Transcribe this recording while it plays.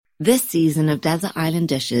This season of Desert Island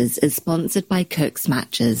Dishes is sponsored by Cook's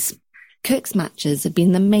Matches. Cook's Matches have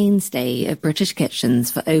been the mainstay of British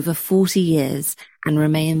kitchens for over 40 years and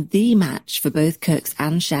remain the match for both cooks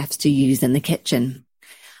and chefs to use in the kitchen.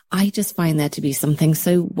 I just find there to be something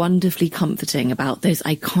so wonderfully comforting about those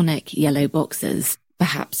iconic yellow boxes.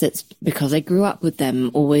 Perhaps it's because I grew up with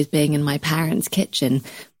them always being in my parents' kitchen,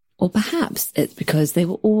 or perhaps it's because they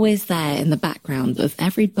were always there in the background of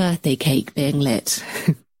every birthday cake being lit.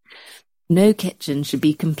 No kitchen should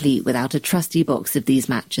be complete without a trusty box of these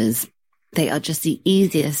matches. They are just the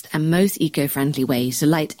easiest and most eco-friendly way to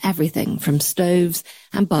light everything from stoves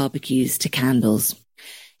and barbecues to candles.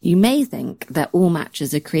 You may think that all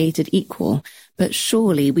matches are created equal, but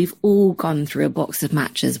surely we've all gone through a box of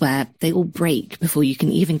matches where they all break before you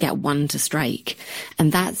can even get one to strike.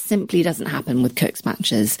 And that simply doesn't happen with Cook's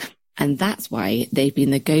Matches. And that's why they've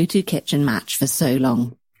been the go-to kitchen match for so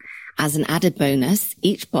long. As an added bonus,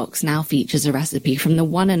 each box now features a recipe from the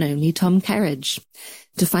one and only Tom Kerridge.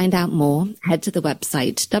 To find out more, head to the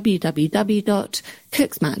website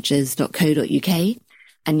www.cooksmatches.co.uk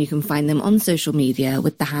and you can find them on social media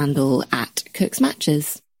with the handle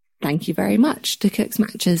 @cooksmatches. Thank you very much to Cook's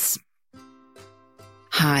Matches.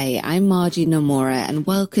 Hi, I'm Margie Nomura and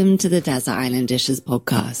welcome to the Desert Island Dishes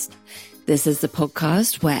podcast. This is the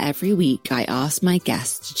podcast where every week I ask my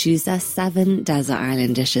guests to choose their 7 desert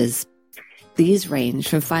island dishes. These range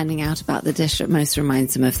from finding out about the dish that most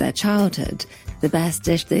reminds them of their childhood, the best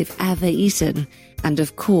dish they've ever eaten, and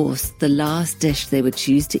of course, the last dish they would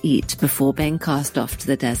choose to eat before being cast off to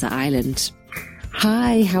the desert island.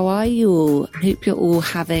 Hi, how are you all? Hope you're all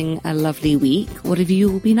having a lovely week. What have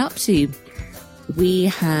you all been up to? We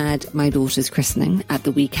had my daughter's christening at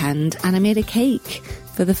the weekend and I made a cake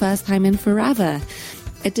for the first time in forever.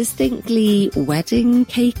 A distinctly wedding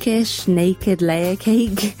cake-ish naked layer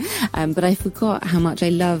cake. But I forgot how much I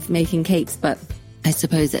love making cakes, but I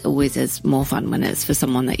suppose it always is more fun when it's for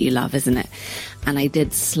someone that you love, isn't it? And I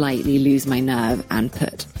did slightly lose my nerve and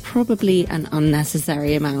put probably an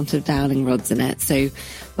unnecessary amount of dowling rods in it. So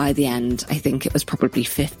by the end, I think it was probably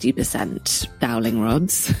 50% dowling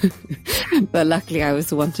rods. But luckily I was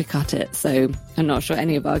the one to cut it. So I'm not sure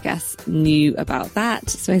any of our guests knew about that.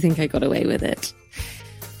 So I think I got away with it.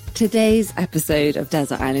 Today's episode of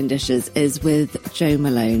Desert Island Dishes is with Jo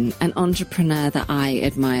Malone, an entrepreneur that I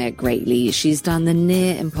admire greatly. She's done the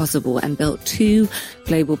near impossible and built 2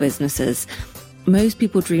 global businesses. Most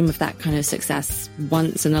people dream of that kind of success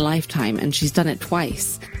once in a lifetime, and she's done it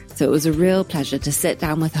twice. So it was a real pleasure to sit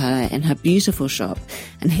down with her in her beautiful shop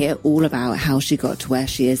and hear all about how she got to where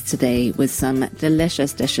she is today with some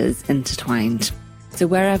delicious dishes intertwined. So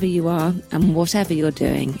wherever you are and whatever you're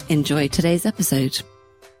doing, enjoy today's episode.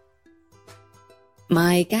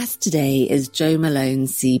 My guest today is Jo Malone,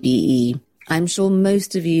 CBE. I'm sure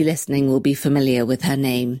most of you listening will be familiar with her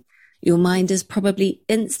name. Your mind is probably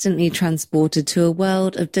instantly transported to a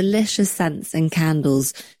world of delicious scents and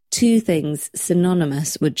candles, 2 things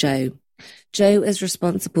synonymous with Jo. Jo is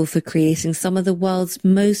responsible for creating some of the world's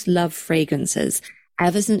most loved fragrances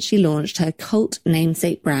ever since she launched her cult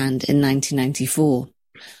namesake brand in 1994.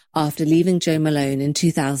 After leaving Jo Malone in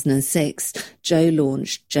 2006, Jo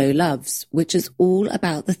launched Jo Loves, which is all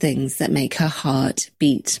about the things that make her heart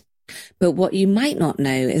beat. But what you might not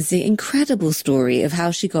know is the incredible story of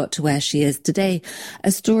how she got to where she is today,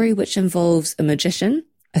 a story which involves a magician,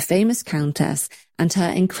 a famous countess, and her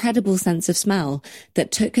incredible sense of smell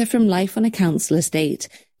that took her from life on a council estate,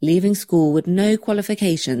 leaving school with no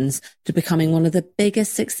qualifications, to becoming one of the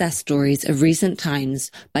biggest success stories of recent times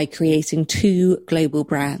by creating 2 global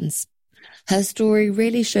brands. Her story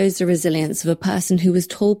really shows the resilience of a person who was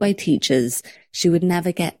told by teachers she would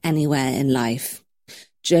never get anywhere in life.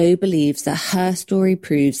 Jo believes that her story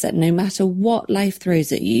proves that no matter what life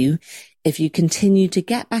throws at you, if you continue to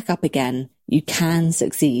get back up again, you can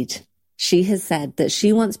succeed. She has said that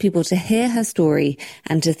she wants people to hear her story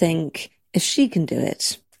and to think, if she can do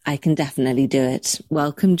it, I can definitely do it.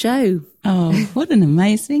 Welcome, Jo. Oh, what an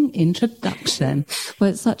amazing introduction. Well,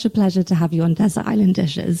 it's such a pleasure to have you on Desert Island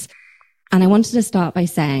Dishes. And I wanted to start by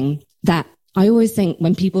saying that I always think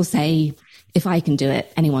when people say, if I can do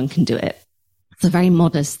it, anyone can do it. It's a very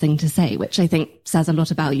modest thing to say, which I think says a lot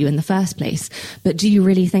about you in the first place. But do you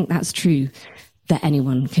really think that's true, that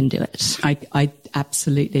anyone can do it? I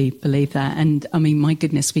absolutely believe that. And I mean, my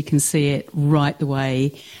goodness, we can see it right the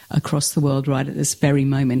way across the world right at this very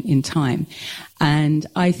moment in time. And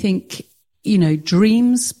I think, you know,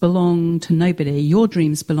 dreams belong to nobody. Your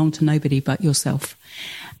dreams belong to nobody but yourself.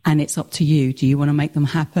 And it's up to you. Do you want to make them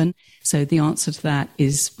happen? So the answer to that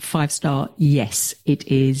is 5-star. Yes, it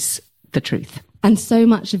is the truth. And so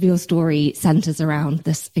much of your story centers around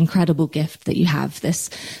this incredible gift that you have, this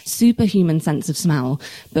superhuman sense of smell.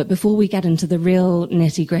 But before we get into the real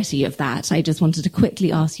nitty-gritty of that, I just wanted to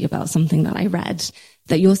quickly ask you about something that I read,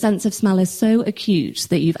 that your sense of smell is so acute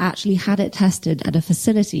that you've actually had it tested at a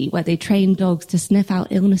facility where they train dogs to sniff out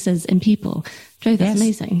illnesses in people. Jo, that's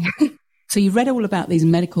amazing. So you read all about these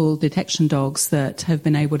medical detection dogs that have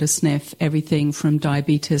been able to sniff everything from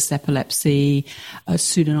diabetes, epilepsy,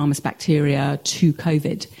 Pseudomonas bacteria to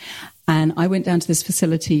COVID. And I went down to this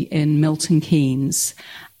facility in Milton Keynes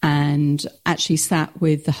and actually sat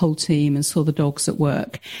with the whole team and saw the dogs at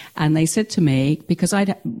work. And they said to me, because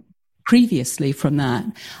previously from that,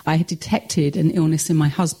 I had detected an illness in my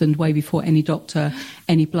husband way before any doctor,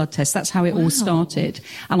 any blood test. That's how it all started.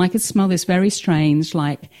 And I could smell this very strange,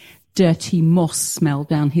 like, dirty moss smell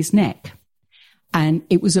down his neck. And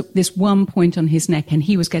it was at this one point on his neck, and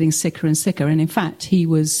he was getting sicker and sicker. And in fact, he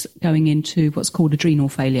was going into what's called adrenal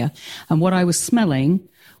failure. And what I was smelling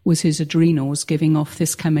was his adrenals giving off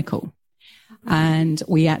this chemical. And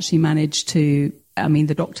we actually managed to,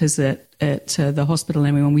 the doctors at the hospital and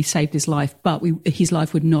everyone, we saved his life, but his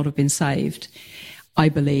life would not have been saved, I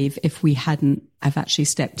believe, if we hadn't have actually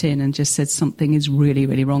stepped in and just said something is really,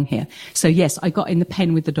 really wrong here. So yes, I got in the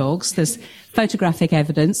pen with the dogs. There's photographic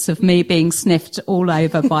evidence of me being sniffed all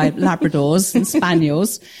over by Labradors and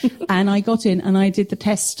Spaniels. And I got in and I did the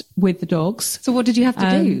test with the dogs. So what did you have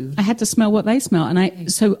to do? I had to smell what they smell.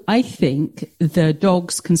 And so I think the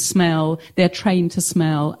dogs can smell, they're trained to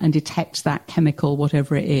smell and detect that chemical,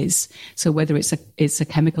 whatever it is. So whether it's a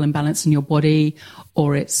chemical imbalance in your body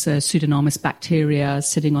or it's a Pseudomonas bacteria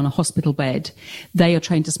sitting on a hospital bed, they are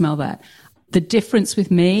trained to smell that. The difference with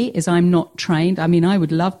me is I'm not trained. I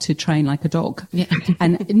would love to train like a dog. Yeah.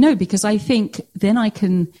 And no, because I think then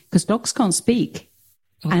because dogs can't speak.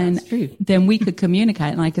 Well, and that's true. Then we could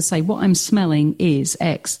communicate and I could say, what I'm smelling is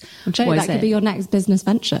X. Well, Jo, that could be your next business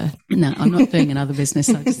venture. No, I'm not doing another business.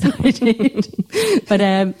 I decided. But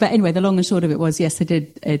anyway, the long and short of it was, yes, I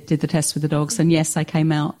did the test with the dogs. And yes, I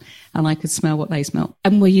came out and I could smell what they smell.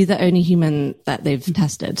 And were you the only human that they've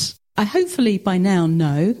tested? Hopefully by now,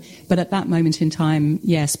 no. But at that moment in time,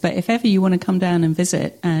 yes. But if ever you want to come down and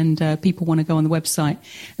visit and people want to go on the website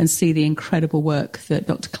and see the incredible work that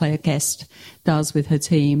Dr. Claire Guest does with her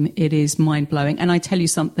team, it is mind-blowing. And I tell you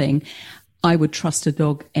something, I would trust a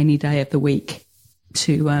dog any day of the week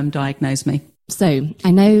to diagnose me. So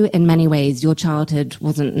I know in many ways your childhood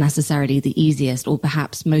wasn't necessarily the easiest or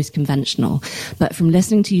perhaps most conventional, but from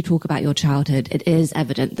listening to you talk about your childhood, it is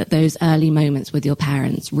evident that those early moments with your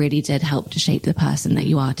parents really did help to shape the person that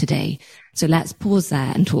you are today. So let's pause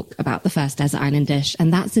there and talk about the first desert island dish,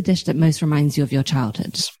 and that's the dish that most reminds you of your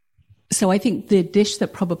childhood. So I think the dish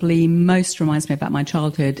that probably most reminds me about my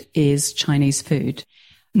childhood is Chinese food.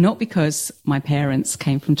 Not because my parents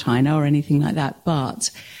came from China or anything like that,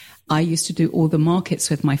 but I used to do all the markets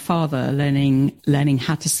with my father, learning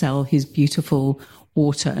how to sell his beautiful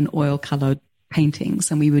water and oil coloured paintings.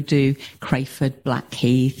 And we would do Crayford,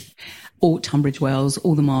 Blackheath, all Tunbridge Wells,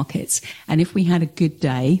 all the markets. And if we had a good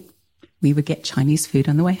day, we would get Chinese food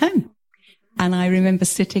on the way home. And I remember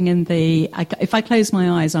sitting if I close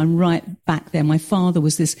my eyes, I'm right back there. My father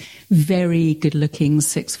was this very good looking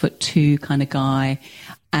 6'2" kind of guy,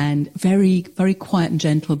 and very, very quiet and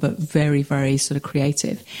gentle, but very, very sort of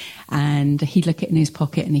creative. And he'd look it in his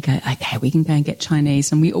pocket and he'd go, okay, we can go and get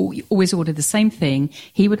Chinese. And we always ordered the same thing.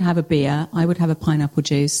 He would have a beer, I would have a pineapple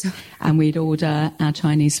juice, and we'd order our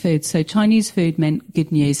Chinese food. So Chinese food meant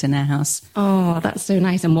good news in our house. Oh, that's so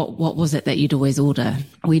nice. And what was it that you'd always order?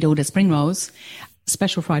 We'd order spring rolls,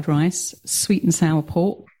 special fried rice, sweet and sour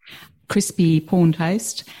pork, crispy prawn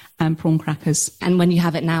toast, and prawn crackers. And when you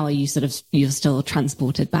have it now, you're still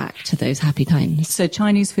transported back to those happy times? So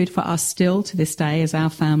Chinese food for us still to this day as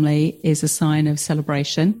our family is a sign of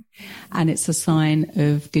celebration, and it's a sign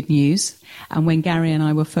of good news. And when Gary and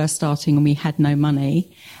I were first starting and we had no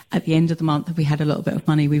money, at the end of the month, if we had a little bit of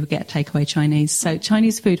money, we would get takeaway Chinese. So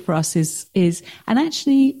Chinese food for us is, and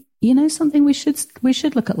actually, something we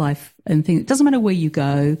should look at life and think, it doesn't matter where you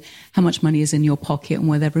go, how much money is in your pocket and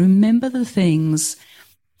whatever. Remember the things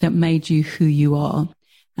that made you who you are.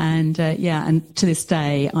 And and to this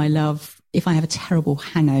day, I love, if I have a terrible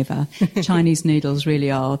hangover, Chinese noodles really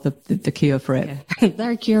are the cure for it. Yeah.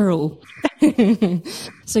 They're a cure-all.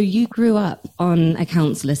 So you grew up on a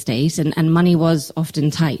council estate and money was often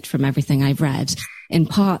tight from everything I've read. In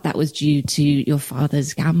part, that was due to your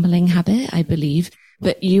father's gambling habit, I believe.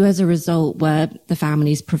 But you, as a result, were the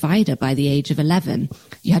family's provider by the age of 11.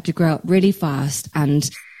 You had to grow up really fast, and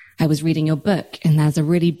I was reading your book, and there's a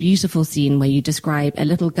really beautiful scene where you describe a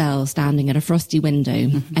little girl standing at a frosty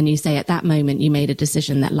window, and you say at that moment you made a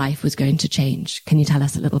decision that life was going to change. Can you tell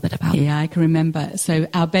us a little bit about that? Yeah, I can remember. So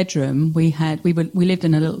our bedroom, we lived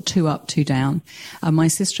in a little 2 up, 2 down. My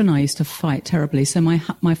sister and I used to fight terribly. So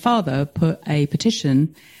my father put a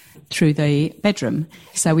petition through the bedroom.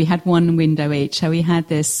 So we had one window each. So we had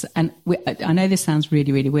this, and I know this sounds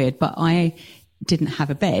really, really weird, but I didn't have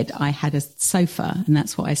a bed. I had a sofa, and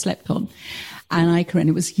that's what I slept on. And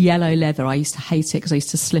it was yellow leather. I used to hate it because I used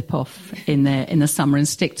to slip off in the summer and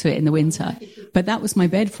stick to it in the winter. But that was my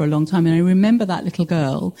bed for a long time. And I remember that little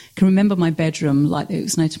girl, can remember my bedroom like it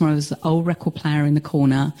was no tomorrow. There was an old record player in the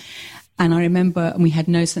corner. And I remember, and we had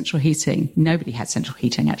no central heating. Nobody had central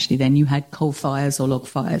heating actually then. You had coal fires or log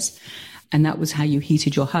fires. And that was how you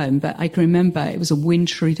heated your home. But I can remember it was a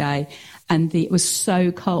wintry day, and it was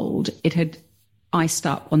so cold. It had iced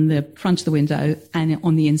up on the front of the window and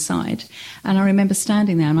on the inside. And I remember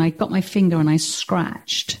standing there, and I got my finger and I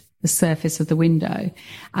scratched the surface of the window,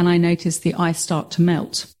 and I noticed the ice start to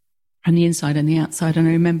melt on the inside and the outside. And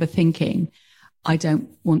I remember thinking, I don't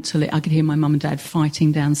want to I could hear my mum and dad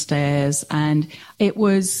fighting downstairs. And it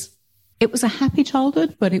was a happy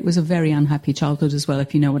childhood, but it was a very unhappy childhood as well,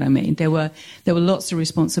 if you know what I mean. There were lots of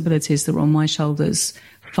responsibilities that were on my shoulders.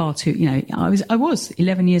 Far too, I was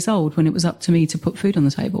 11 years old when it was up to me to put food on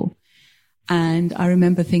the table. And I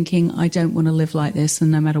remember thinking, I don't want to live like this.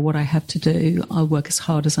 And no matter what I have to do, I'll work as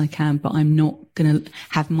hard as I can, but I'm not going to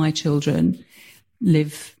have my children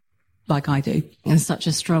live like I do. And such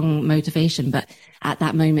a strong motivation. But at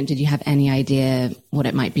that moment, did you have any idea what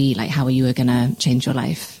it might be? Like how you were going to change your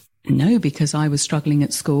life? No, because I was struggling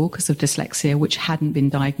at school because of dyslexia, which hadn't been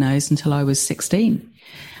diagnosed until I was 16.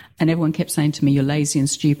 And everyone kept saying to me, you're lazy and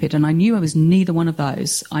stupid. And I knew I was neither one of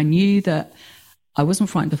those. I knew that I wasn't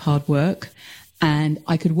frightened of hard work, and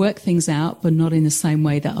I could work things out, but not in the same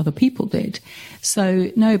way that other people did.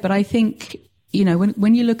 So, no, but I think,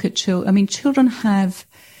 when you look at children have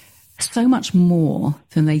so much more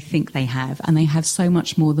than they think they have, and they have so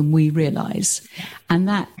much more than we realize. And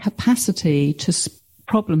that capacity to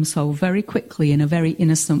problem solve very quickly in a very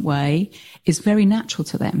innocent way is very natural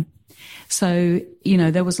to them. So,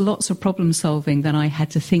 there was lots of problem solving that I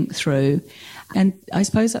had to think through. And I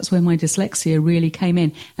suppose that's where my dyslexia really came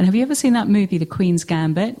in. And have you ever seen that movie, The Queen's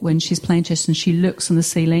Gambit, when she's playing chess and she looks on the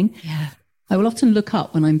ceiling? Yeah. I will often look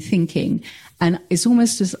up when I'm thinking, and it's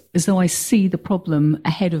almost as though I see the problem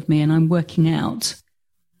ahead of me and I'm working out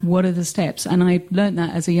what are the steps. And I learned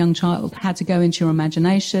that as a young child, how to go into your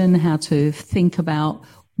imagination, how to think about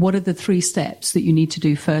what are the 3 steps that you need to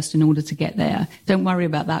do first in order to get there? Don't worry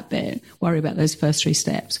about that bit. Worry about those first 3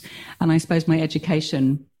 steps. And I suppose my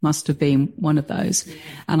education must have been one of those.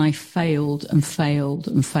 And I failed and failed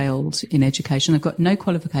and failed in education. I've got no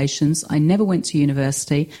qualifications. I never went to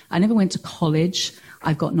university. I never went to college.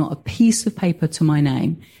 I've got not a piece of paper to my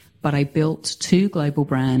name. But I built 2 global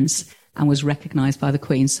brands and was recognized by the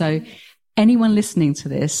Queen. So anyone listening to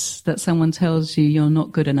this, that someone tells you you're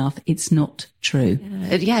not good enough, it's not true.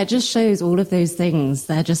 Yeah, it just shows all of those things.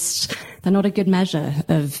 They're not a good measure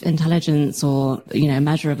of intelligence or, a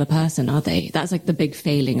measure of a person, are they? That's like the big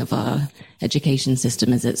failing of our education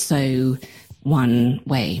system, is it's so one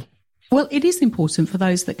way. Well, it is important for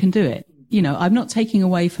those that can do it. I'm not taking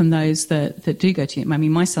away from those that do go to uni. I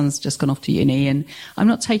mean, my son's just gone off to uni, and I'm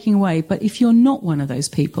not taking away. But if you're not one of those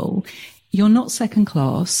people, you're not second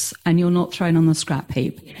class and you're not thrown on the scrap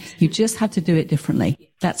heap. You just have to do it differently.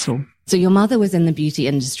 That's all. So your mother was in the beauty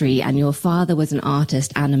industry and your father was an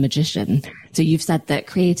artist and a magician. So you've said that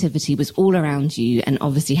creativity was all around you and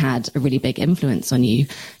obviously had a really big influence on you.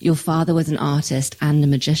 Your father was an artist and a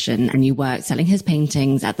magician, and you worked selling his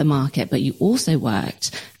paintings at the market, but you also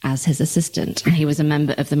worked as his assistant, and he was a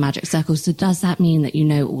member of the Magic Circle. So does that mean that you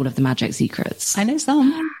know all of the magic secrets? I know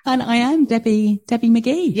some, and I am Debbie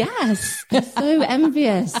McGee. Yes, I'm so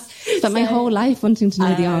envious. Spent my whole life wanting to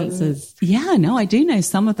know the answers. Yeah, no, I do know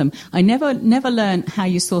some of them. I never learned how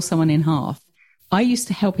you saw someone in half. I used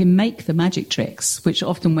to help him make the magic tricks, which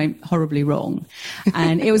often went horribly wrong.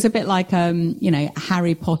 And it was a bit like,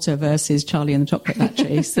 Harry Potter versus Charlie and the Chocolate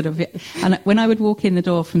Factory sort of. And when I would walk in the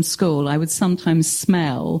door from school, I would sometimes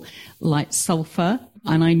smell like sulfur.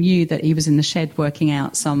 And I knew that he was in the shed working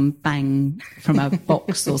out some bang from a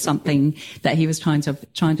box or something that he was trying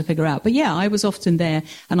to figure out. But yeah, I was often there,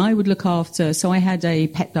 and I would look after. So I had a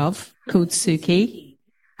pet dove called Suki.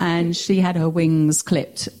 And she had her wings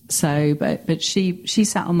clipped. So, but she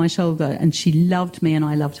sat on my shoulder and she loved me and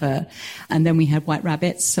I loved her. And then we had white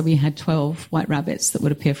rabbits. So we had 12 white rabbits that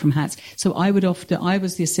would appear from hats. So I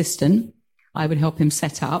was the assistant. I would help him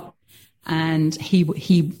set up. And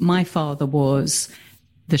my father was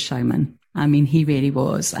the showman. I mean, he really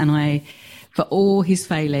was. And for all his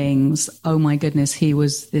failings, oh my goodness, he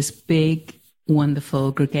was this big,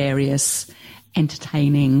 wonderful, gregarious,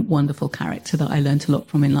 entertaining, wonderful character that I learned a lot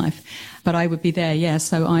from in life. But I would be there, yeah.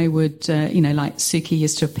 So I would, like Suki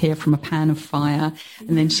used to appear from a pan of fire.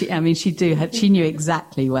 And then she knew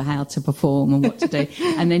exactly how to perform and what to do.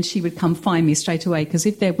 And then she would come find me straight away, because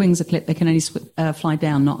if their wings are clipped, they can only fly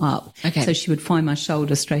down, not up. Okay. So she would find my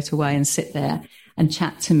shoulder straight away and sit there and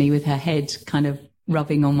chat to me with her head kind of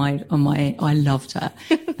rubbing on my, I loved her.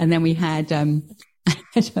 And then we had a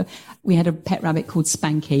pet rabbit called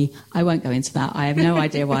Spanky. I won't go into that. I have no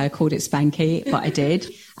idea why I called it Spanky, but I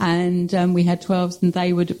did. And we had 12s, and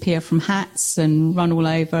they would appear from hats and run all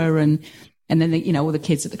over. And then, all the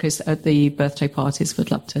kids at the birthday parties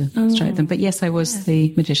would love to stroke them. But yes, I was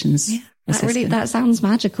the magician's assistant. That sounds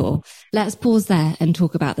magical. Let's pause there and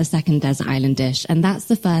talk about the second desert island dish. And that's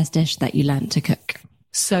the first dish that you learned to cook.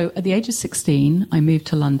 So at the age of 16, I moved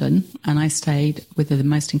to London, and I stayed with the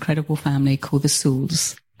most incredible family called the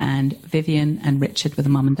Souls. And Vivian and Richard were the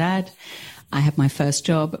mum and dad. I had my first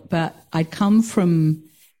job, but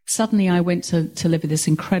suddenly I went to live with this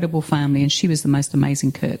incredible family, and she was the most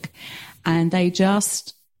amazing cook. And they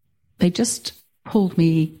just pulled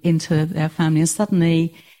me into their family, and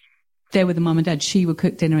suddenly there were the mum and dad. She would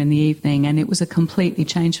cook dinner in the evening, and it was a completely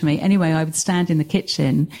change for me. Anyway, I would stand in the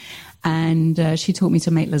kitchen, and she taught me to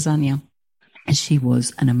make lasagna. And she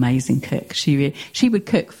was an amazing cook. She would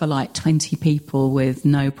cook for like 20 people with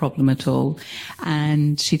no problem at all.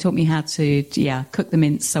 And she taught me how to, cook the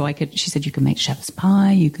mince. She said, you can make shepherd's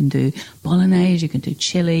pie, you can do bolognese, you can do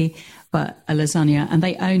chili, but a lasagna. And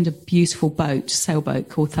they owned a beautiful sailboat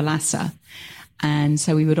called Thalassa. And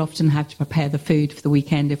so we would often have to prepare the food for the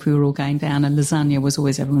weekend if we were all going down, and lasagna was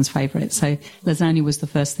always everyone's favourite. So lasagna was the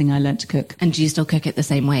first thing I learnt to cook. And do you still cook it the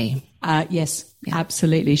same way? Yes,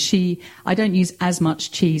 absolutely. I don't use as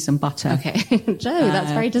much cheese and butter. Okay. Joe,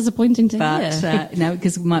 that's very disappointing to hear. No,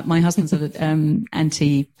 because my husband's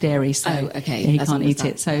anti-dairy, so he can't eat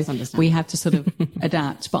it. So we have to sort of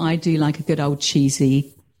adapt. But I do like a good old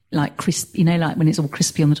cheesy, like crisp, like when it's all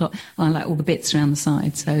crispy on the top. I like all the bits around the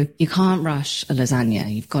side. So you can't rush a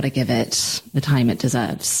lasagna. You've got to give it the time it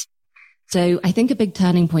deserves. So I think a big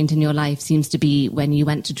turning point in your life seems to be when you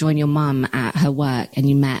went to join your mum at her work and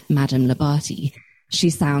you met Madame Labate. She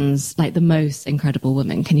sounds like the most incredible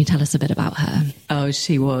woman. Can you tell us a bit about her? Oh,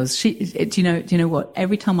 she was. Do you know what?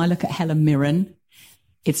 Every time I look at Helen Mirren,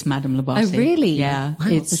 it's Madame Labate. Oh, really? Yeah. Wow,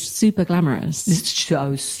 it's super glamorous. It's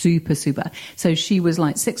so super. So she was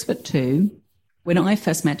like 6'2". When I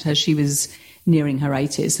first met her, she was nearing her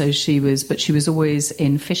 80s. So she was always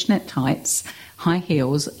in fishnet tights, high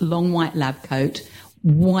heels, long white lab coat,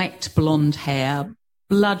 white blonde hair,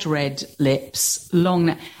 blood red lips,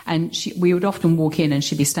 long, and we would often walk in and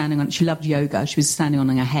she'd be she loved yoga. She was standing on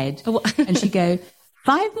her head and she'd go,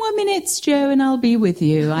 5 more minutes, Joe, and I'll be with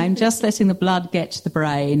you. I'm just letting the blood get to the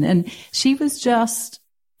brain. And she was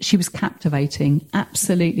captivating,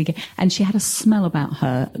 absolutely. And she had a smell about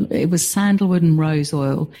her. It was sandalwood and rose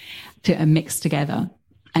oil mixed together.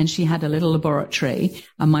 And she had a little laboratory,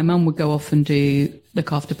 and my mum would go off and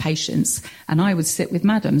look after patients, and I would sit with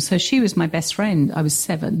Madam. So she was my best friend. I was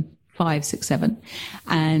 5, 6, 7.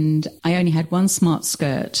 And I only had one smart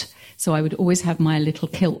skirt. So I would always have my little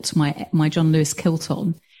kilt, my John Lewis kilt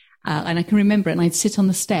on. And I can remember it, and I'd sit on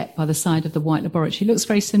the step by the side of the white laboratory. It looks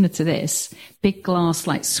very similar to this. Big glass,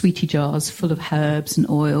 like sweetie jars full of herbs and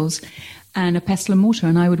oils, and a pestle and mortar.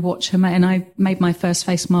 And I would watch her, and I made my first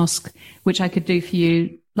face mask, which I could do for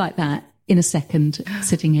you like that in a second,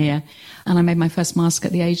 sitting here. And I made my first mask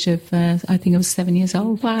at the age of, I think I was 7 years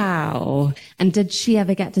old. Wow. And did she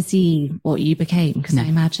ever get to see what you became? Because I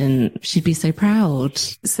imagine she'd be so proud.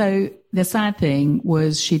 So the sad thing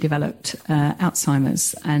was she developed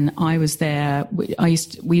Alzheimer's, and I was there. We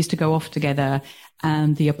used to go off together,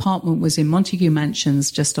 and the apartment was in Montague Mansions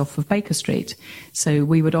just off of Baker Street. So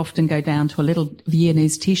we would often go down to a little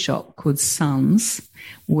Viennese tea shop called Sons,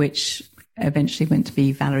 which eventually went to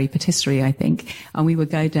be Valerie Patisserie, I think. And we would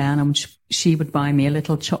go down, and she would buy me a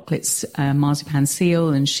little chocolate marzipan seal,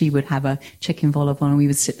 and she would have a chicken vol au vent, and we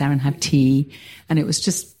would sit there and have tea. And it was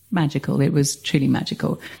just magical. It was truly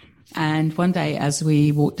magical. And one day as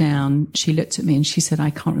we walked down, she looked at me and she said, I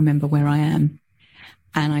can't remember where I am.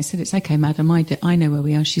 And I said, it's okay, madam. I know where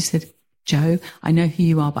we are. She said, Joe, I know who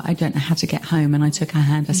you are, but I don't know how to get home. And I took her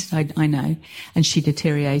hand. I said, I know. And she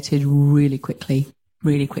deteriorated really quickly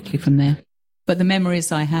from there. But the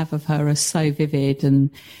memories I have of her are so vivid. And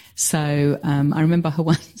so I remember her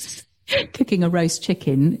once, cooking a roast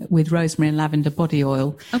chicken with rosemary and lavender body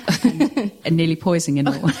oil and nearly poisoning it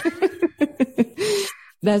all.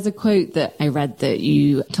 There's a quote that I read that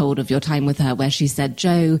you told of your time with her where she said,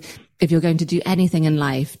 Jo, if you're going to do anything in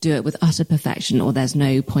life, do it with utter perfection or there's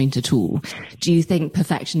no point at all. Do you think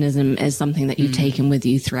perfectionism is something that you've taken with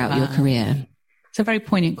you throughout your career? It's a very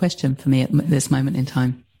poignant question for me at this moment in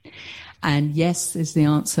time. And yes is the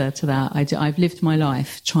answer to that. I've lived my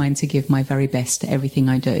life trying to give my very best to everything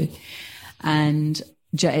I do. And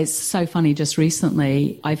it's so funny, just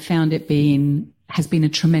recently, I found has been a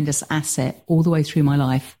tremendous asset all the way through my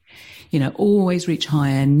life. You know, always reach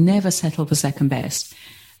higher, never settle for second best.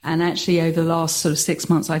 And actually over the last sort of 6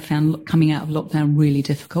 months, I found coming out of lockdown really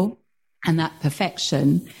difficult. And that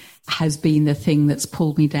perfection has been the thing that's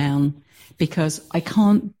pulled me down because I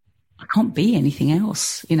can't be anything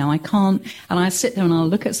else. You know, I can't. And I sit there and I'll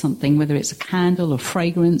look at something, whether it's a candle or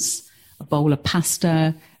fragrance, a bowl of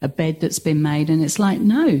pasta, a bed that's been made. And it's like,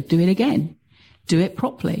 no, do it again. Do it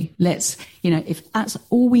properly. Let's, if that's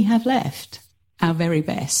all we have left, our very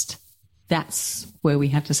best, that's where we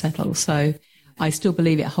have to settle. So I still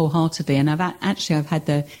believe it wholeheartedly. And I've had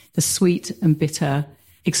the sweet and bitter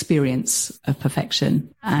experience of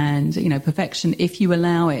perfection. And, perfection, if you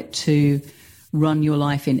allow it to run your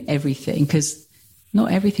life in everything, because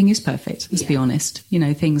not everything is perfect, let's be honest.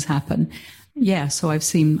 Things happen. Yeah. So I've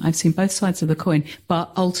seen both sides of the coin,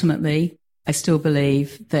 but ultimately I still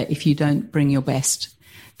believe that if you don't bring your best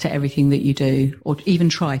to everything that you do, or even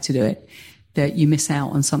try to do it, that you miss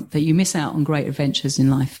out on something, you miss out on great adventures in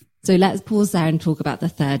life. So let's pause there and talk about the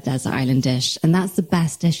third desert island dish. And that's the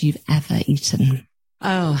best dish you've ever eaten.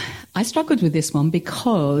 Oh, I struggled with this one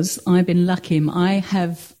because I've been lucky.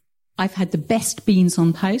 I've had the best beans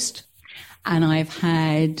on toast, and I've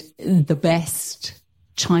had the best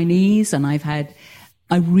Chinese, and I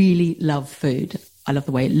really love food. I love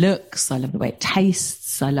the way it looks. I love the way it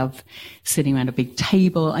tastes. I love sitting around a big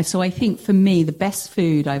table. So I think for me, the best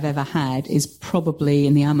food I've ever had is probably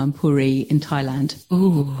in the Amampuri in Thailand.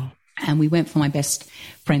 Ooh. And we went for my best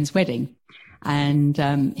friend's wedding. And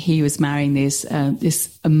he was marrying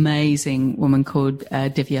this amazing woman called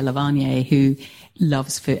Divya Lavanye, who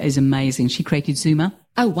loves food, is amazing. She created Zuma.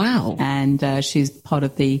 Oh, wow. And she's part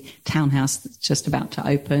of the townhouse that's just about to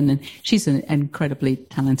open. And she's an incredibly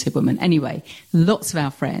talented woman. Anyway, lots of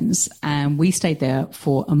our friends. And we stayed there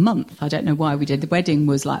for a month. I don't know why we did. The wedding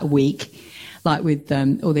was like a week, like with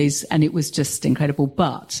all these. And it was just incredible.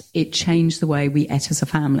 But it changed the way we ate as a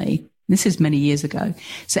family. This is many years ago.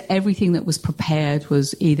 So everything that was prepared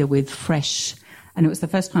was either with fresh. And it was the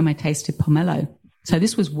first time I tasted pomelo. So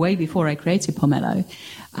this was way before I created pomelo,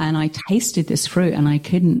 and I tasted this fruit and I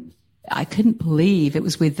couldn't believe it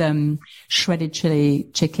was with shredded chili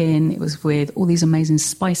chicken. It was with all these amazing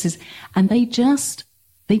spices, and they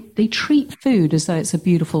treat food as though it's a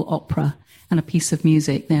beautiful opera and a piece of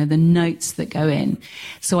music. The notes that go in.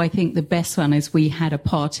 So I think the best one is we had a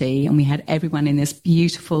party and we had everyone in this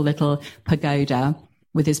beautiful little pagoda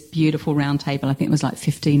with this beautiful round table. I think it was like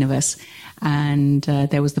 15 of us. And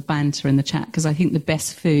there was the banter in the chat, because I think the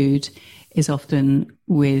best food is often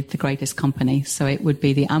with the greatest company. So it would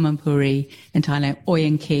be the Amampuri in Thailand.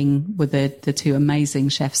 Oyen King were the two amazing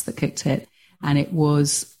chefs that cooked it. And it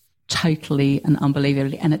was totally and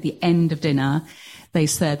unbelievably. And at the end of dinner, they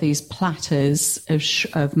served these platters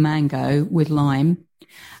of mango with lime.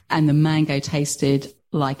 And the mango tasted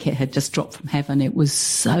like it had just dropped from heaven. It was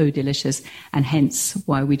so delicious, and hence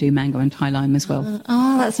why we do mango and Thai lime as well.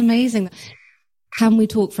 Oh, that's amazing. Can we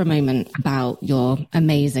talk for a moment about your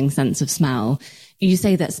amazing sense of smell? You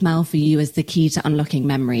say that smell for you is the key to unlocking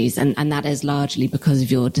memories, and that is largely because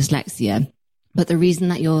of your dyslexia. But the reason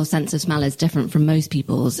that your sense of smell is different from most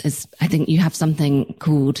people's is, I think you have something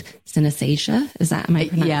called synesthesia. Is that, am I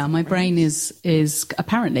pronouncing? Yeah, my brain is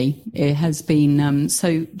apparently, it has been,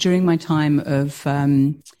 so during my time of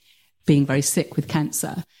being very sick with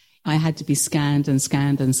cancer, I had to be scanned and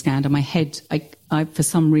scanned and scanned. And my head, I for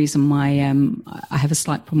some reason, I have a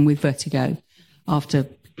slight problem with vertigo after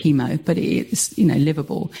chemo, but it's,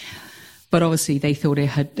 livable. But obviously they thought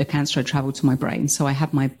the cancer had traveled to my brain. So I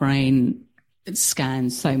had my brain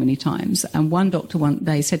scanned so many times. And one doctor one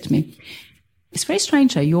day said to me, "It's very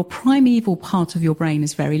strange, your primeval part of your brain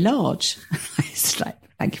is very large." I was like,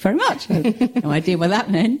 "Thank you very much." I had no idea what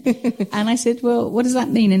that meant. And I said, "Well, what does that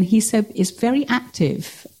mean?" And he said, "It's very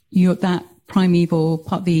active. That primeval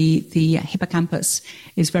part, the hippocampus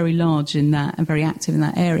is very large in that and very active in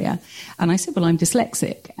that area." And I said, "Well, I'm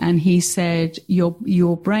dyslexic." And he said,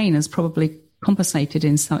 your brain has probably compensated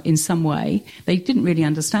in some way. They didn't really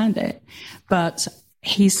understand it. But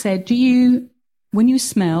he said, when you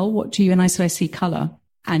smell, what do you? And I said, "I see colour."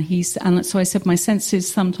 And so I said, my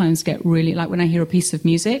senses sometimes get really, like when I hear a piece of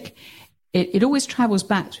music, it always travels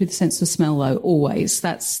back through the sense of smell, though, always.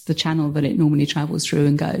 That's the channel that it normally travels through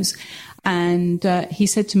and goes. And he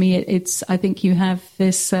said to me, I think you have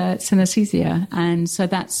this synesthesia. And so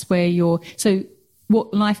that's where so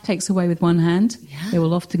what life takes away with one hand, it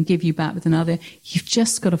will often give you back with another. You've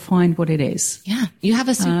just got to find what it is. Yeah. You have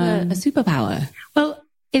a superpower. Well,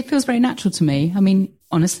 it feels very natural to me. I mean,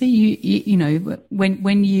 honestly, you know,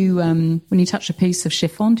 when you touch a piece of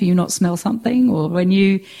chiffon, do you not smell something? Or when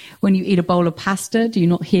you eat a bowl of pasta, do you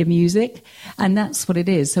not hear music? And that's what it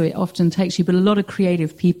is. So it often takes you, but a lot of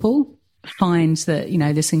creative people find that, you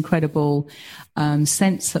know, this incredible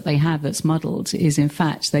sense that they have that's muddled is in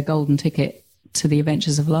fact their golden ticket to the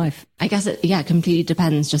adventures of life. I guess it completely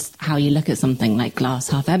depends just how you look at something, like glass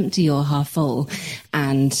half empty or half full.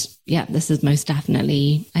 And yeah, this is most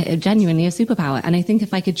definitely genuinely a superpower. And I think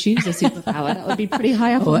if I could choose a superpower, that would be pretty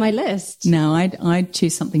high up on my list. No, I'd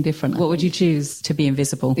choose something different. What would you choose? To be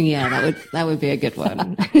invisible. Yeah, that would be a good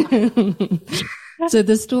one. So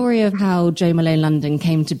the story of how Jo Malone London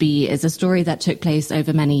came to be is a story that took place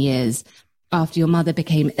over many years. After your mother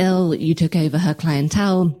became ill, you took over her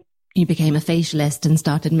clientele. You became a facialist and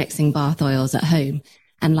started mixing bath oils at home.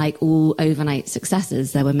 And like all overnight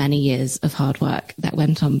successes, there were many years of hard work that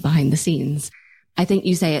went on behind the scenes. I think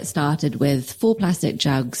you say it started with 4 plastic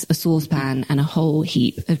jugs, a saucepan, and a whole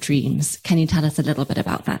heap of dreams. Can you tell us a little bit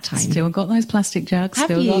about that time? Still got those plastic jugs. Have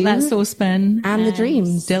still you? Got that saucepan. And the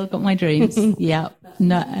dreams. Still got my dreams. Yeah.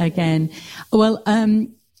 No, again. Well,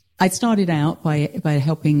 I started out by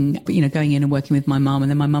helping, you know, going in and working with my mum,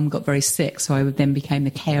 and then my mum got very sick, so I then became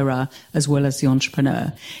the carer as well as the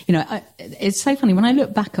entrepreneur. You know, it's so funny when I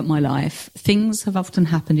look back at my life, things have often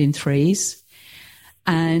happened in threes,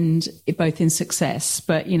 and both in success.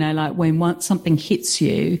 But you know, like once something hits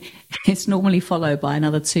you, it's normally followed by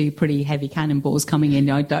another 2 pretty heavy cannonballs coming in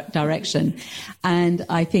your direction, and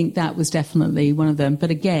I think that was definitely one of them.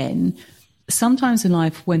 But again, sometimes in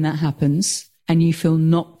life when that happens and you feel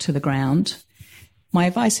knocked to the ground, my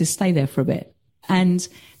advice is stay there for a bit. And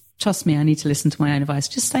trust me, I need to listen to my own advice.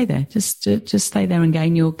 Just stay there. Just stay there and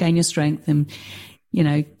gain your strength and, you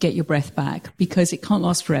know, get your breath back, because it can't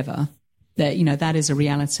last forever. That, you know, that is a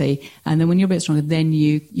reality. And then when you're a bit stronger, then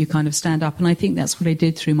you kind of stand up. And I think that's what I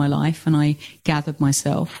did through my life. And I gathered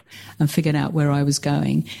myself and figured out where I was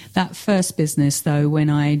going. That first business, though, when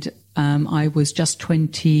I was just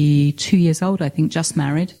 22 years old, I think, just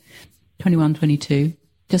married. 21, 22,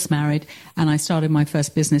 just married. And I started my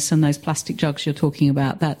first business, and those plastic jugs you're talking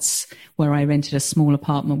about, that's where I rented a small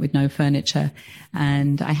apartment with no furniture.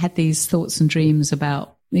 And I had these thoughts and dreams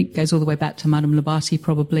about, it goes all the way back to Madame Labati,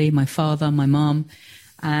 probably, my father, my mum.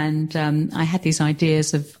 And I had these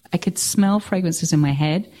ideas of, I could smell fragrances in my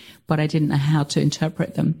head, but I didn't know how to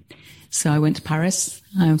interpret them. So I went to Paris.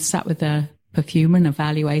 I sat with a perfumer and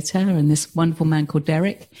evaluator and this wonderful man called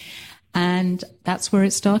Derek. And that's where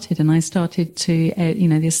it started. And I started to, you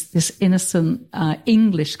know, this innocent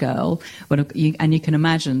English girl. And you can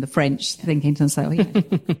imagine the French thinking to themselves, yeah,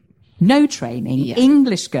 no training,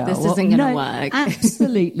 English girl. This isn't going to work.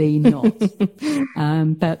 Absolutely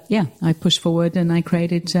not. But yeah, I pushed forward and I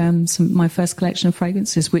created my first collection of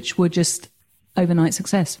fragrances, which were just overnight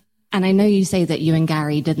success. And I know you say that you and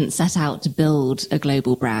Gary didn't set out to build a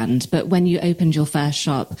global brand, but when you opened your first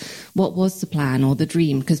shop, what was the plan or the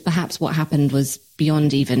dream? Because perhaps what happened was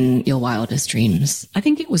beyond even your wildest dreams. I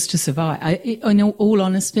think it was to survive. In all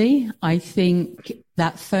honesty, I think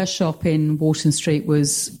that first shop in Walton Street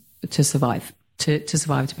was to survive, to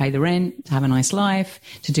survive, to pay the rent, to have a nice life,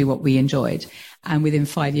 to do what we enjoyed. And within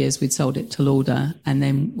 5 years, we'd sold it to Lauder. And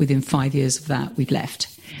then within 5 years of that, we'd left.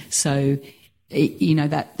 So, you know,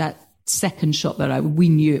 that second shop we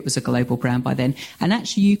knew it was a global brand by then. And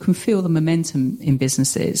actually you can feel the momentum in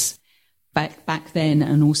businesses back then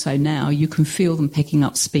and also now. You can feel them picking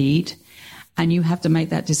up speed, and you have to make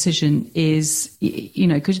that decision you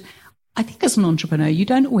know, because I think as an entrepreneur, you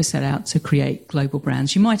don't always set out to create global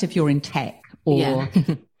brands. You might if you're in tech or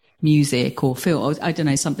music or film, or I don't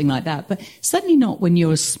know, something like that. But certainly not when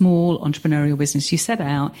you're a small entrepreneurial business. You set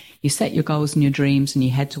out, you set your goals and your dreams and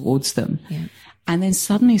you head towards them. Yeah. And then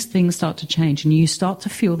suddenly things start to change and you start to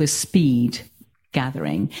feel this speed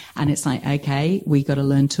gathering. And it's like, okay, we got to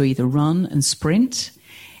learn to either run and sprint.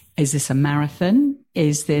 Is this a marathon?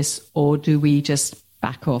 Or do we just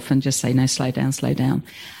back off and just say, no, slow down, slow down?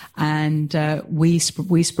 And we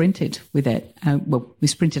sprinted with it. We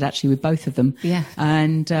sprinted actually with both of them. Yeah.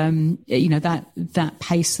 And, that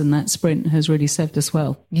pace and that sprint has really served us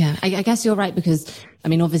well. Yeah, I guess you're right, because, I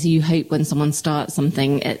mean, obviously you hope when someone starts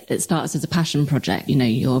something, it starts as a passion project.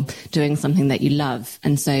 You're doing something that you love.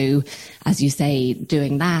 And so, as you say,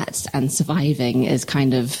 doing that and surviving is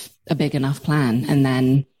kind of a big enough plan. And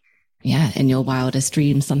then, yeah, in your wildest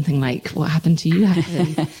dreams, something like what happened to you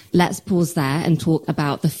happened. Let's pause there and talk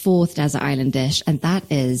about the fourth desert island dish, and that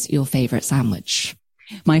is your favorite sandwich.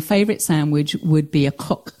 My favorite sandwich would be a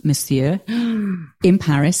croque monsieur in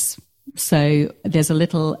Paris. So there's a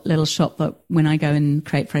little shop that when I go and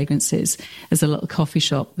create fragrances, there's a little coffee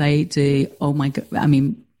shop. They do, oh my God, I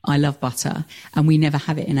mean, I love butter, and we never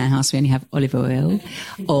have it in our house. We only have olive oil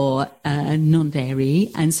or non-dairy.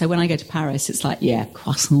 And so when I go to Paris, it's like, yeah,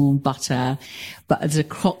 croissant, butter. But there's a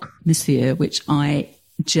croque monsieur, which I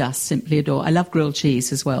just simply adore. I love grilled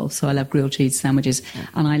cheese as well. So I love grilled cheese sandwiches,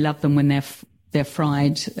 and I love them when they're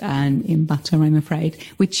fried and in butter, I'm afraid,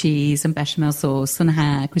 with cheese and bechamel sauce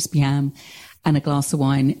and crispy ham. And a glass of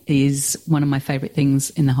wine is one of my favorite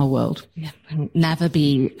things in the whole world. Yeah, never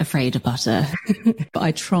be afraid of butter. But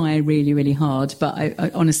I try really, really hard. But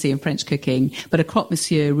I honestly, in French cooking, but a croque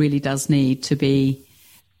monsieur really does need to be,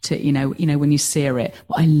 when you sear it.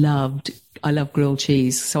 I love grilled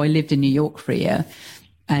cheese. So I lived in New York for a year,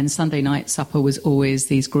 and Sunday night supper was always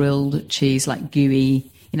these grilled cheese, like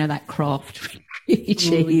gooey, that Kraft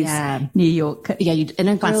cheese. Ooh, yeah. New York. Yeah, in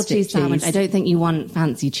a grilled cheese sandwich, I don't think you want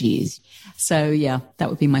fancy cheese. So yeah, that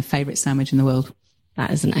would be my favorite sandwich in the world. That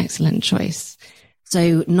is an excellent choice.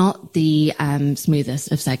 So not the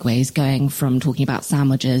smoothest of segues, going from talking about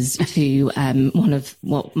sandwiches to one of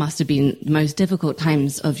what must have been the most difficult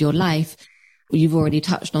times of your life. You've already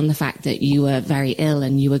touched on the fact that you were very ill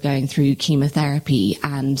and you were going through chemotherapy.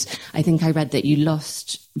 And I think I read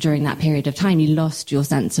that during that period of time, you lost your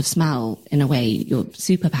sense of smell, in a way, your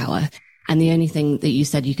superpower. And the only thing that you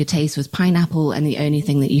said you could taste was pineapple, and the only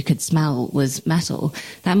thing that you could smell was metal.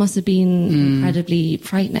 That must have been incredibly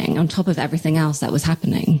frightening, on top of everything else that was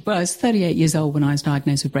happening. Well, I was 38 years old when I was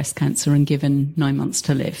diagnosed with breast cancer and given 9 months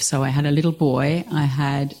to live. So I had a little boy. I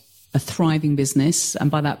had a thriving business. And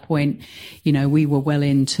by that point, we were well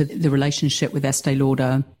into the relationship with Estee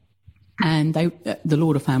Lauder. And the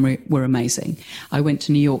Lauder family were amazing. I went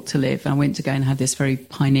to New York to live. I went to go and have this very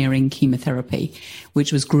pioneering chemotherapy,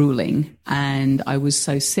 which was grueling. And I was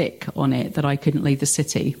so sick on it that I couldn't leave the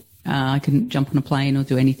city. I couldn't jump on a plane or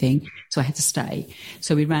do anything. So I had to stay.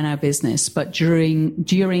 So we ran our business. But during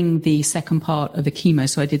the second part of the chemo,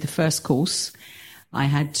 so I did the first course, I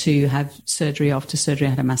had to have surgery. After surgery,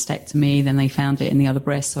 I had a mastectomy. Then they found it in the other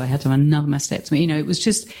breast, so I had to have another mastectomy.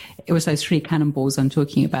 It was those 3 cannonballs I'm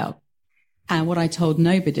talking about. And what I told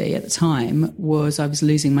nobody at the time was I was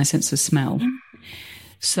losing my sense of smell.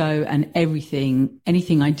 So, and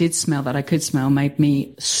anything I did smell that I could smell made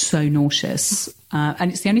me so nauseous.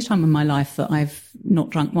 And it's the only time in my life that I've not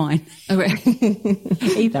drunk wine. Oh, right.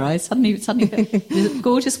 Either. I suddenly, the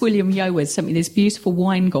gorgeous William Yoward sent me these beautiful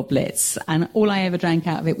wine goblets, and all I ever drank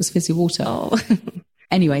out of it was fizzy water. Oh.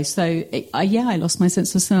 Anyway, so I lost my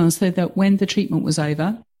sense of smell. So that when the treatment was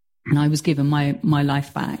over and I was given my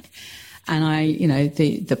life back, and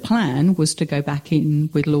the plan was to go back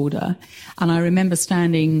in with Lauder. And I remember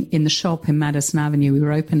standing in the shop in Madison Avenue we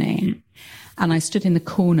were opening, and I stood in the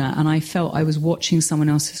corner and I felt I was watching someone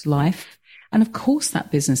else's life. And of course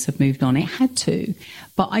that business had moved on. It had to,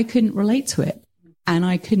 but I couldn't relate to it. And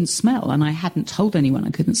I couldn't smell, and I hadn't told anyone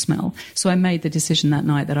I couldn't smell. So I made the decision that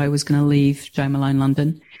night that I was going to leave Jo Malone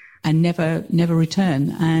London and never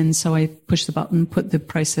return. And so I pushed the button, put the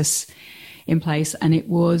process in place, and it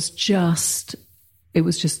was just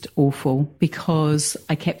awful, because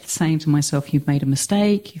I kept saying to myself, you've made a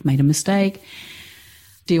mistake.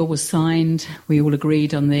 Deal was signed. We all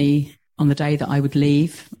agreed on the day that I would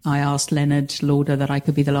leave. I asked Leonard Lauder that I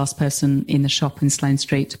could be the last person in the shop in Sloane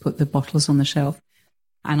Street to put the bottles on the shelf.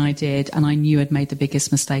 And I did. And I knew I'd made the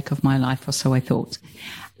biggest mistake of my life, or so I thought.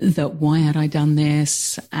 That why had I done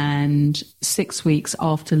this? And 6 weeks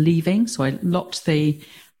after leaving, so I locked the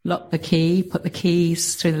key, put the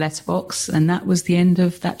keys through the letterbox, and that was the end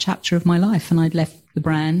of that chapter of my life. And I'd left the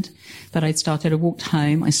brand that I'd started. I walked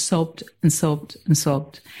home. I sobbed and sobbed and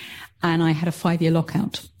sobbed. And I had a 5-year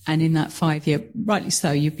lockout. And in that 5-year, rightly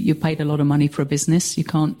so, you paid a lot of money for a business. You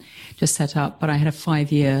can't just set up. But I had a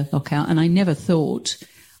 5-year lockout, and I never thought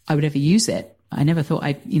I would ever use it. I never thought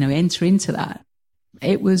I'd, enter into that.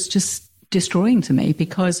 It was just destroying to me,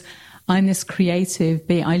 because I'm this creative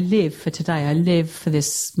being. I live for today. I live for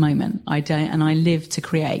this moment. I live to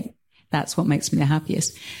create. That's what makes me the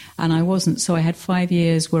happiest. And I wasn't. So I had 5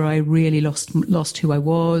 years where I really lost who I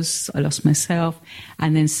was. I lost myself.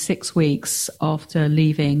 And then 6 weeks after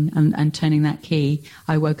leaving and turning that key,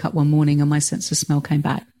 I woke up one morning and my sense of smell came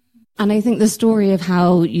back. And I think the story of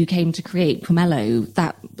how you came to create Pomelo,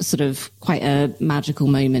 that was sort of quite a magical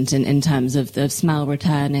moment in terms of the smell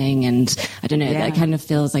returning. And I don't know, that kind of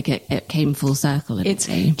feels like it came full circle.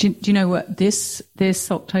 Do you know what? This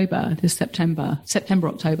September,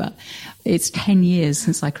 October, it's 10 years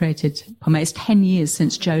since I created Pomelo. It's 10 years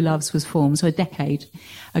since Joe Loves was formed, so a decade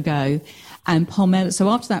ago. And Pomelo, so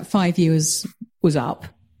after that 5 years was up,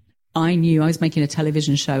 I knew I was making a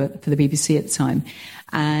television show for the BBC at the time,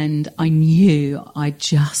 and I knew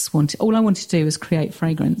all I wanted to do was create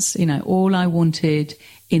fragrance, all I wanted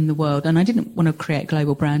in the world. And I didn't want to create a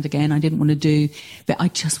global brand again. I didn't want to do, but I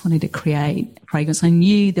just wanted to create fragrance. I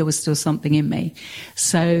knew there was still something in me.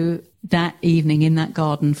 So that evening in that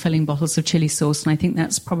garden, filling bottles of chili sauce, and I think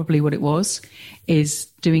that's probably what it was, is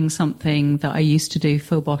doing something that I used to do,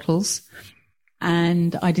 fill bottles.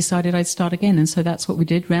 And I decided I'd start again. And so that's what we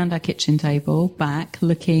did, round our kitchen table, back,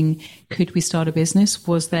 looking, could we start a business?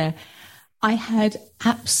 I had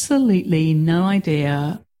absolutely no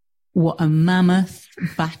idea what a mammoth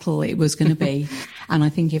battle it was going to be. And I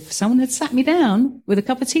think if someone had sat me down with a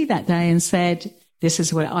cup of tea that day and said, this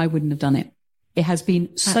is what, I wouldn't have done it. It has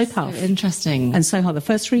been so tough. So interesting. And so hard. The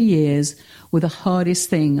first 3 years were the hardest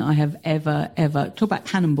thing I have ever. Talk about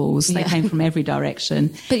cannonballs. They came from every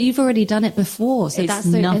direction. But you've already done it before. So that's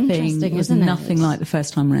so interesting, isn't it? Nothing like the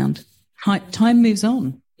first time round. Time moves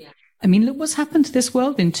on. Yeah. I mean, look what's happened to this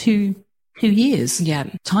world in two years. Yeah.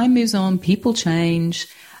 Time moves on. People change.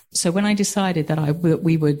 So when I decided that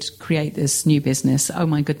we would create this new business, oh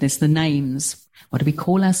my goodness, the names. What do we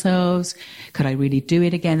call ourselves? Could I really do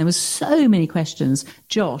it again? There were so many questions.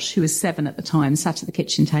 Josh, who was 7 at the time, sat at the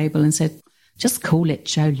kitchen table and said, just call it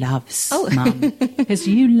Joe Loves, Mum, because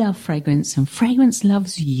you love fragrance and fragrance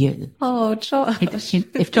loves you. Oh, Josh.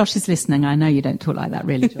 If Josh is listening, I know you don't talk like that,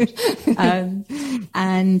 really, Josh.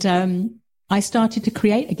 I started to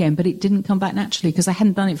create again, but it didn't come back naturally because I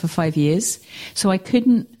hadn't done it for 5 years. So I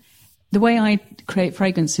couldn't, the way I create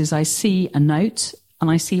fragrances, I see a note, and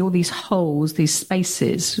I see all these holes, these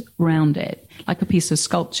spaces around it, like a piece of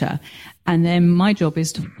sculpture. And then my job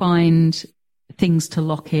is to find things to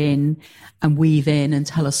lock in and weave in and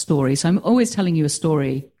tell a story. So I'm always telling you a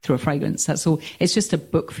story through a fragrance. That's all. It's just a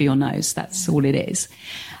book for your nose. That's all it is.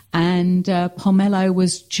 And Pomelo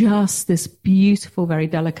was just this beautiful, very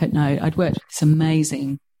delicate note. I'd worked with this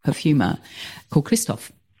amazing perfumer called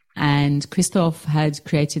Christophe. And Christophe had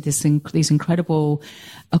created these incredible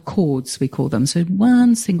accords, we call them. So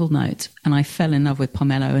one single note. And I fell in love with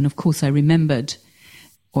Pomelo. And of course I remembered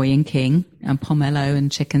Oyin King and Pomelo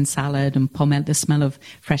and chicken salad and the smell of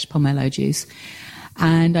fresh Pomelo juice.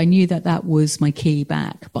 And I knew that was my key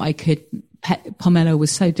back, but Pomelo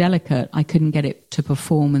was so delicate, I couldn't get it to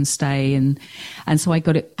perform and stay. And so I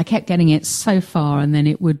kept getting it so far and then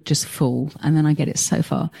it would just fall. And then I get it so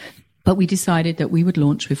far. But we decided that we would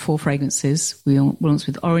launch with 4 fragrances. We launched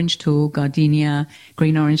with orange tulle, gardenia,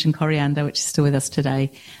 green orange and coriander, which is still with us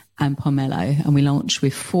today, and Pomelo. And we launched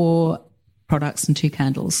with 4 products and 2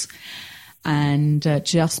 candles. And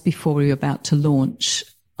just before we were about to launch,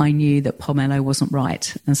 I knew that Pomelo wasn't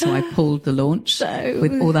right. And so I pulled the launch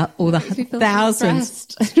with all the thousands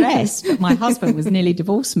stressed. My husband was nearly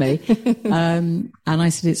divorced me. And I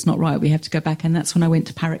said, it's not right. We have to go back. And that's when I went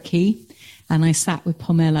to Parrot Key. And I sat with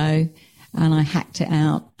Pomelo and I hacked it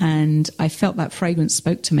out, and I felt that fragrance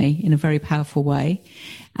spoke to me in a very powerful way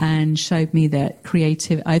and showed me that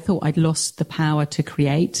I thought I'd lost the power to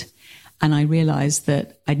create, and I realized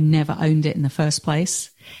that I'd never owned it in the first place.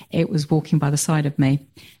 It was walking by the side of me,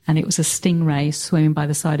 and it was a stingray swimming by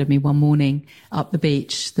the side of me one morning up the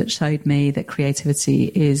beach that showed me that creativity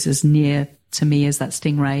is as near to me as that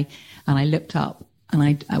stingray. And I looked up.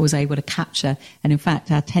 And I was able to capture, and in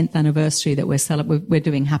fact, our 10th anniversary that we're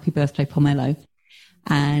doing Happy Birthday Pomelo.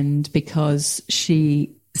 And because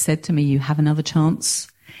she said to me, you have another chance,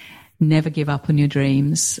 never give up on your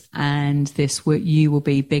dreams, and you will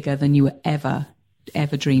be bigger than you were ever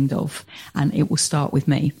dreamed of, and it will start with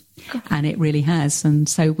me. And it really has. And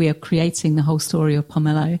so we are creating the whole story of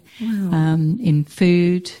Pomelo. Wow. In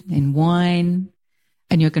food, in wine,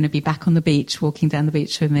 and you're going to be back on the beach, walking down the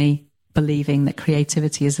beach with me, believing that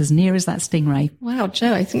creativity is as near as that stingray. Wow,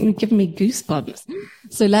 Joe, I think you've given me goosebumps.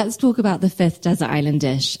 So let's talk about the 5th desert island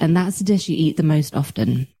dish, and that's the dish you eat the most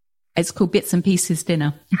often. It's called Bits and Pieces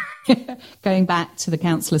Dinner. Going back to the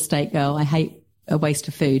council estate girl, I hate a waste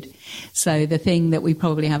of food. So the thing that we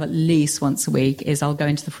probably have at least once a week is I'll go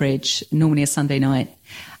into the fridge, normally a Sunday night,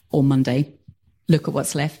 or Monday, look at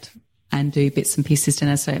what's left and do bits and pieces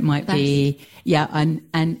dinner. So it might be,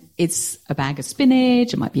 and it's a bag of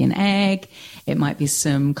spinach, it might be an egg, it might be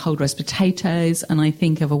some cold roast potatoes. And I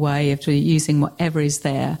think of a way of using whatever is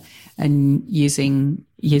there and using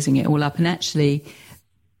it all up. And actually,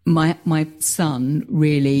 my son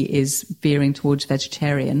really is veering towards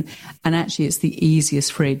vegetarian, and actually it's the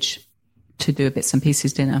easiest fridge to do a bits and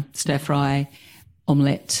pieces dinner, stir fry,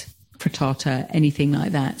 omelette, frittata, anything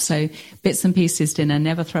like that. So bits and pieces dinner,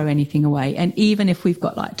 never throw anything away. And even if we've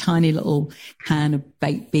got like tiny little can of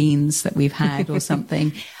baked beans that we've had or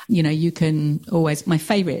something, you know, you can always, my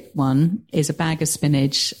favorite one is a bag of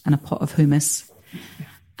spinach and a pot of hummus.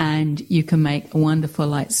 And you can make a wonderful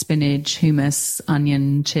like spinach, hummus,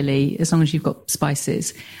 onion, chili, as long as you've got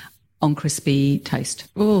spices, on crispy toast.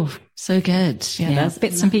 Oh, so good. Yeah,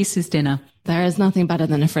 bits and pieces dinner. There is nothing better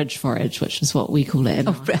than a fridge forage, which is what we call it in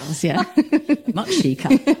our house, yeah. Much chicer.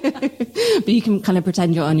 But you can kind of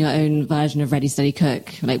pretend you're on your own version of Ready, Steady,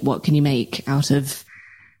 Cook. Like, what can you make out of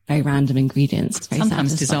very random ingredients? It's very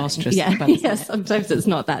sometimes satisfying. Disastrous. Yeah, sometimes it's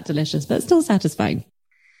not that delicious, but still satisfying.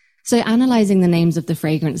 So analysing the names of the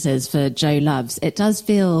fragrances for Jo Loves, it does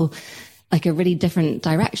feel like a really different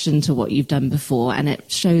direction to what you've done before, and it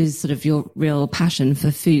shows sort of your real passion for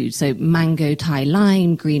food. So mango, Thai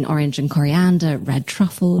lime, green orange and coriander, red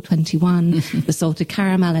truffle, 21, the salted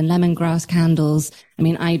caramel and lemongrass candles. I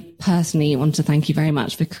mean, I personally want to thank you very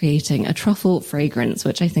much for creating a truffle fragrance,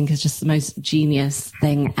 which I think is just the most genius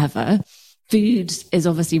thing ever. Food is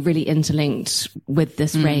obviously really interlinked with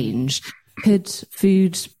this range. Could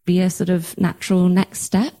food be a sort of natural next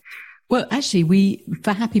step? Well, actually,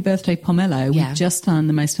 for Happy Birthday Pomelo, we've just done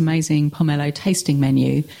the most amazing pomelo tasting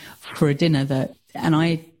menu for a dinner and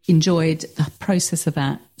I enjoyed the process of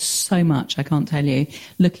that so much. I can't tell you,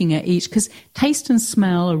 looking at each, because taste and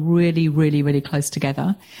smell are really, really, really close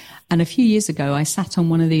together. And a few years ago, I sat on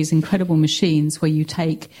one of these incredible machines where you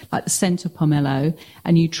take like the scent of pomelo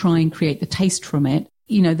and you try and create the taste from it.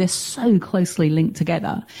 You know, they're so closely linked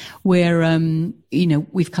together where, you know,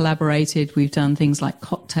 we've collaborated, we've done things like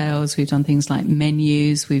cocktails, we've done things like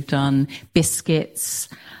menus, we've done biscuits,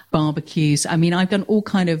 barbecues. I mean, I've done all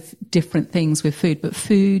kind of different things with food, but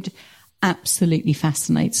food absolutely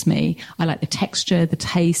fascinates me. I like the texture, the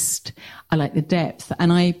taste, I like the depth.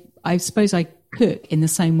 And I suppose I cook in the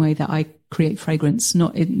same way that I create fragrance.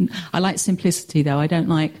 I like simplicity though.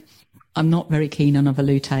 I'm not very keen on a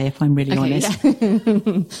velouté, if I'm really honest.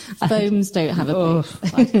 Yeah. Foams don't have a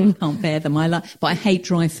I can't bear them. But I hate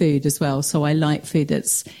dry food as well. So I like food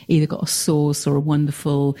that's either got a sauce or a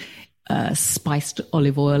wonderful spiced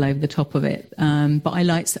olive oil over the top of it. But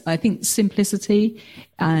I think simplicity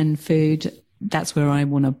and food, that's where I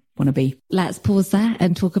want to be. Let's pause there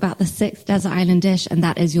and talk about the 6th desert island dish, and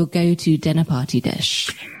that is your go-to dinner party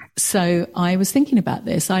dish. So I was thinking about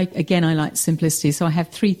this. I like simplicity. So I have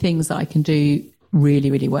 3 things that I can do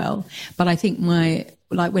really, really well. But I think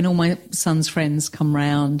when all my son's friends come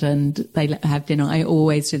round and they have dinner, I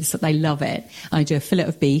always do this. They love it. I do a fillet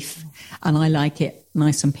of beef and I like it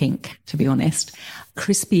nice and pink, to be honest.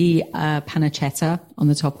 Crispy pancetta on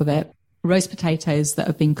the top of it. Roast potatoes that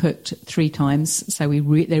have been cooked 3 times. So they're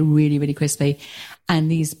really, really crispy. And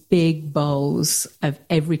these big bowls of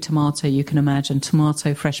every tomato you can imagine,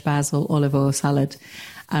 tomato, fresh basil, olive oil salad,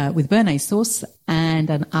 with béarnaise sauce and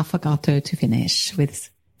an affogato to finish with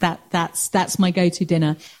That's my go-to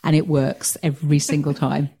dinner, and it works every single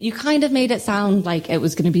time. You kind of made it sound like it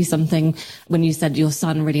was going to be something when you said your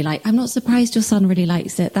son really I'm not surprised your son really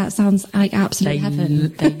likes it. That sounds like absolute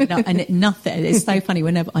heaven. Nothing. It's so funny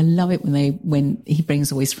I love it when he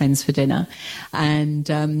brings all his friends for dinner. And,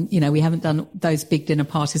 we haven't done those big dinner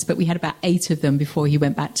parties, but we had about 8 of them before he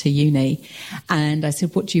went back to uni. And I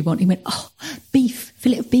said, what do you want? He went, beef,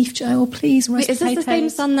 fillet of beef, Joel, please. Wait, is this the same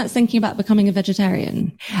son that's thinking about becoming a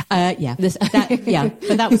vegetarian? Yeah.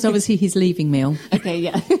 But that was obviously his leaving meal. Okay,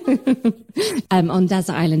 yeah. On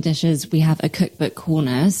Desert Island Dishes, we have a cookbook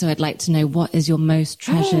corner. So I'd like to know, what is your most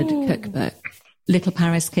treasured cookbook? Little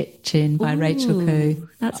Paris Kitchen by Rachel Khoo.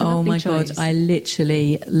 That's a lovely choice. God, I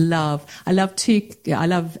literally love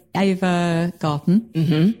Ava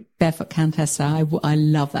Garten, Barefoot Contessa. I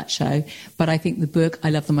love that show. But I think the book I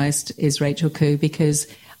love the most is Rachel Khoo, because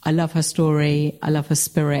I love her story. I love her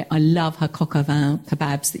spirit. I love her coq au vin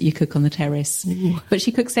kebabs that you cook on the terrace. Ooh. But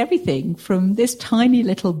she cooks everything from this tiny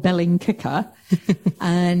little belling cooker.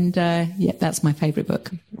 And, that's my favorite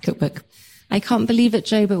cookbook. I can't believe it,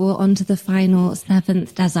 Jo, but we're on to the final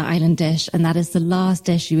 7th desert island dish, and that is the last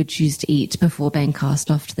dish you would choose to eat before being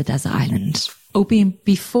cast off to the desert island. Oh,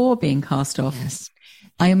 before being cast off? Yes.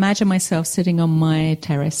 I imagine myself sitting on my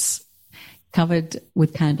terrace, covered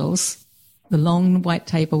with candles, the long white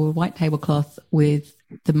table with white tablecloth with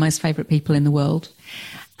the most favourite people in the world.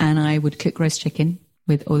 And I would cook roast chicken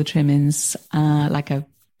with all the trimmings, like a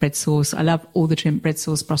bread sauce. I love all the bread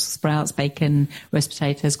sauce, Brussels sprouts, bacon, roast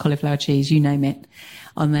potatoes, cauliflower cheese, you name it,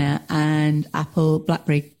 on there. And apple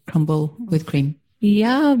blackberry crumble with cream.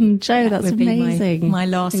 Yum, Jo, that's amazing. My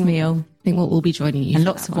last meal. I think we'll be joining you. And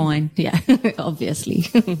lots of wine. Yeah, obviously.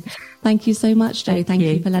 Thank you so much, Jo. Thank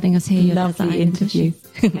you for letting us hear your lovely interview.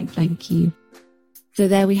 Thank you. So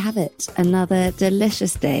there we have it, another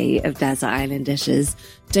delicious day of Desert Island Dishes.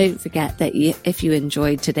 Don't forget that if you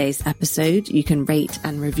enjoyed today's episode, you can rate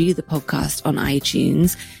and review the podcast on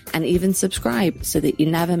iTunes and even subscribe so that you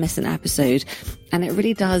never miss an episode. And it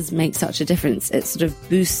really does make such a difference. It sort of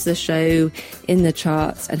boosts the show in the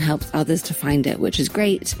charts and helps others to find it, which is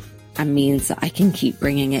great and means that I can keep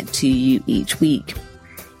bringing it to you each week.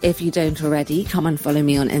 If you don't already, come and follow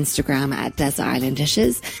me on Instagram at Desert Island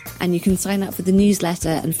Dishes, and you can sign up for the newsletter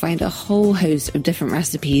and find a whole host of different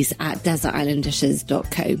recipes at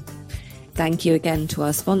desertislanddishes.co. Thank you again to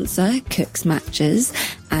our sponsor, Cook's Matches,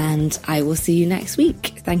 and I will see you next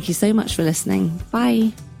week. Thank you so much for listening.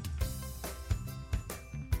 Bye.